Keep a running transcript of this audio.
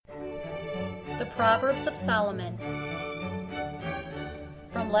The Proverbs of Solomon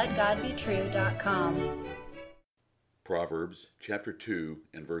from LetGodBetrue.com. Proverbs chapter 2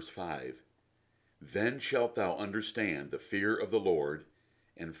 and verse 5. Then shalt thou understand the fear of the Lord,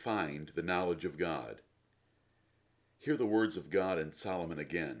 and find the knowledge of God. Hear the words of God and Solomon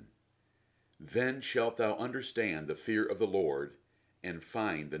again. Then shalt thou understand the fear of the Lord, and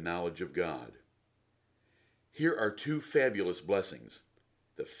find the knowledge of God. Here are two fabulous blessings,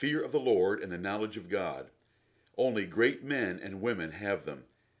 the fear of the Lord and the knowledge of God. Only great men and women have them.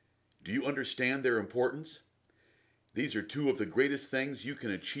 Do you understand their importance? These are two of the greatest things you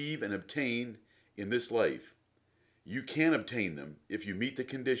can achieve and obtain in this life. You can obtain them if you meet the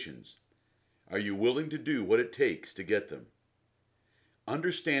conditions. Are you willing to do what it takes to get them?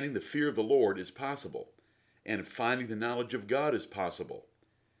 Understanding the fear of the Lord is possible, and finding the knowledge of God is possible.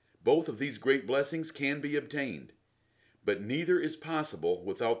 Both of these great blessings can be obtained, but neither is possible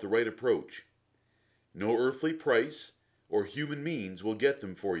without the right approach. No earthly price or human means will get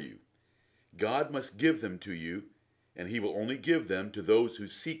them for you. God must give them to you, and He will only give them to those who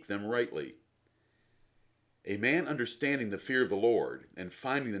seek them rightly. A man understanding the fear of the Lord and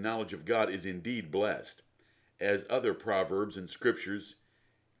finding the knowledge of God is indeed blessed, as other proverbs and scriptures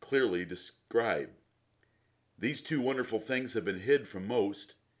clearly describe. These two wonderful things have been hid from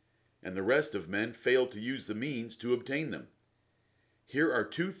most, and the rest of men fail to use the means to obtain them. Here are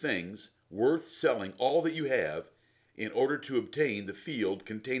two things worth selling all that you have in order to obtain the field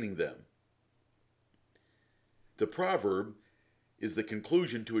containing them. The proverb is the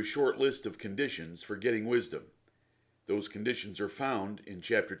conclusion to a short list of conditions for getting wisdom. Those conditions are found in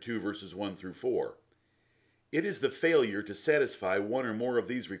chapter 2, verses 1 through 4. It is the failure to satisfy one or more of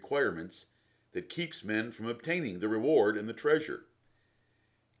these requirements that keeps men from obtaining the reward and the treasure.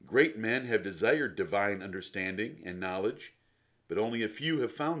 Great men have desired divine understanding and knowledge, but only a few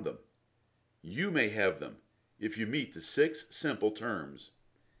have found them. You may have them if you meet the 6 simple terms.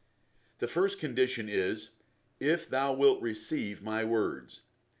 The first condition is, if thou wilt receive my words.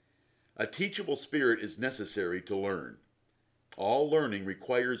 A teachable spirit is necessary to learn. All learning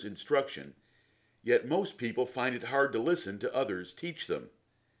requires instruction, yet most people find it hard to listen to others teach them.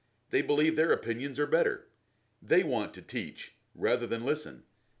 They believe their opinions are better. They want to teach rather than listen.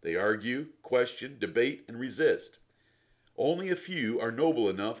 They argue, question, debate, and resist. Only a few are noble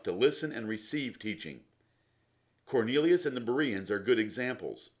enough to listen and receive teaching. Cornelius and the Bereans are good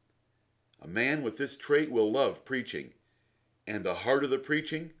examples. A man with this trait will love preaching, and the harder the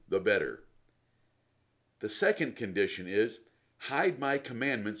preaching, the better. The second condition is, hide my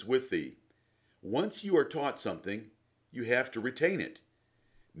commandments with thee. Once you are taught something, you have to retain it.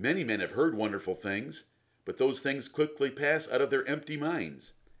 Many men have heard wonderful things, but those things quickly pass out of their empty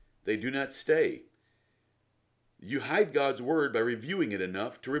minds. They do not stay. You hide God's word by reviewing it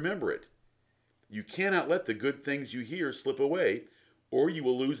enough to remember it. You cannot let the good things you hear slip away, or you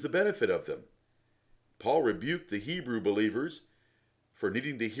will lose the benefit of them. Paul rebuked the Hebrew believers for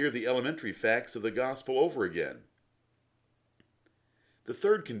needing to hear the elementary facts of the gospel over again. The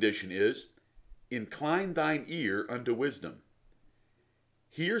third condition is, incline thine ear unto wisdom.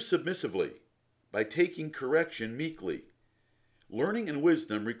 Hear submissively, by taking correction meekly. Learning and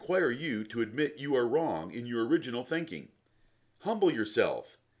wisdom require you to admit you are wrong in your original thinking. Humble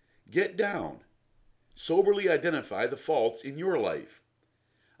yourself. Get down. Soberly identify the faults in your life.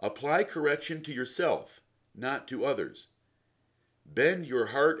 Apply correction to yourself, not to others. Bend your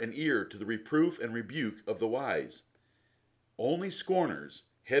heart and ear to the reproof and rebuke of the wise. Only scorners,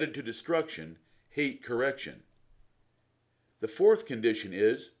 headed to destruction, hate correction. The fourth condition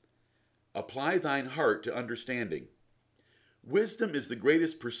is, apply thine heart to understanding. Wisdom is the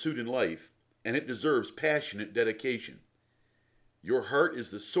greatest pursuit in life, and it deserves passionate dedication. Your heart is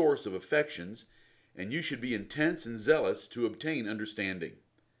the source of affections, and you should be intense and zealous to obtain understanding.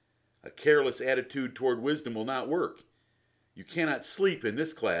 A careless attitude toward wisdom will not work. You cannot sleep in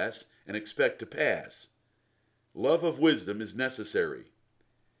this class and expect to pass. Love of wisdom is necessary.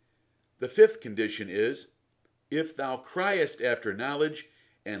 The fifth condition is, if thou criest after knowledge,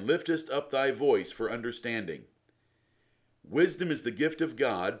 and liftest up thy voice for understanding. Wisdom is the gift of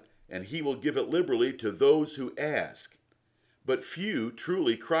God, and He will give it liberally to those who ask. But few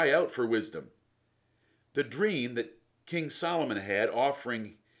truly cry out for wisdom. The dream that King Solomon had,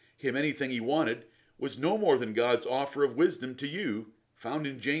 offering him anything he wanted, was no more than God's offer of wisdom to you, found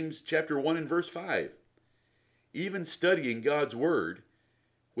in James chapter 1 and verse 5. Even studying God's word,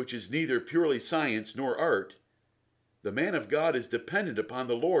 which is neither purely science nor art, the man of God is dependent upon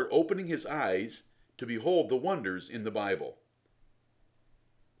the Lord opening his eyes to behold the wonders in the Bible.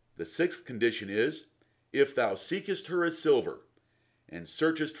 The sixth condition is, if thou seekest her as silver, and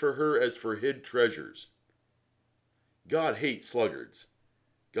searchest for her as for hid treasures. God hates sluggards.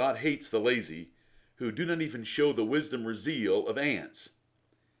 God hates the lazy, who do not even show the wisdom or zeal of ants.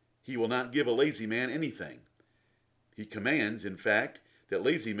 He will not give a lazy man anything. He commands, in fact, that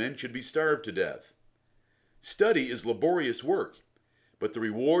lazy men should be starved to death. Study is laborious work, but the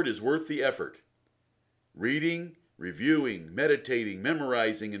reward is worth the effort. Reading, reviewing, meditating,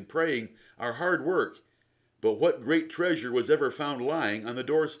 memorizing, and praying are hard work, but what great treasure was ever found lying on the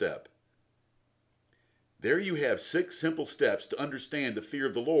doorstep? There you have 6 simple steps to understand the fear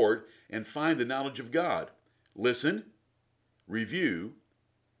of the Lord and find the knowledge of God. Listen, review,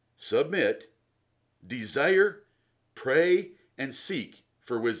 submit, desire, pray, and seek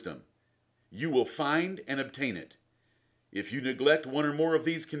for wisdom. You will find and obtain it. If you neglect one or more of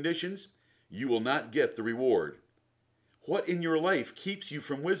these conditions, you will not get the reward. What in your life keeps you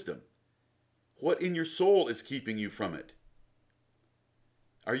from wisdom? What in your soul is keeping you from it?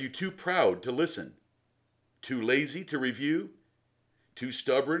 Are you too proud to listen? Too lazy to review? Too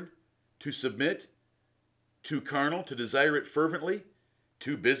stubborn to submit? Too carnal to desire it fervently?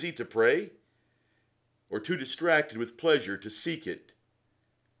 Too busy to pray? Or too distracted with pleasure to seek it?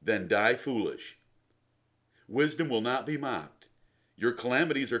 Then die foolish. Wisdom will not be mocked. Your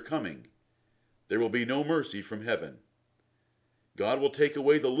calamities are coming. There will be no mercy from heaven. God will take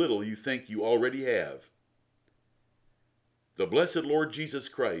away the little you think you already have. The blessed Lord Jesus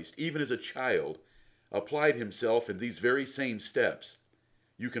Christ, even as a child, applied himself in these very same steps.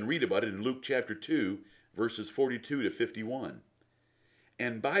 You can read about it in Luke chapter 2, verses 42 to 51.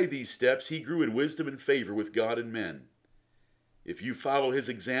 And by these steps he grew in wisdom and favor with God and men. If you follow his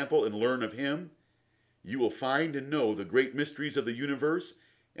example and learn of him, you will find and know the great mysteries of the universe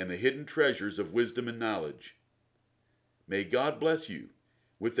and the hidden treasures of wisdom and knowledge. May God bless you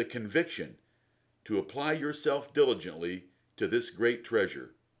with the conviction to apply yourself diligently to this great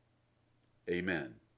treasure. Amen.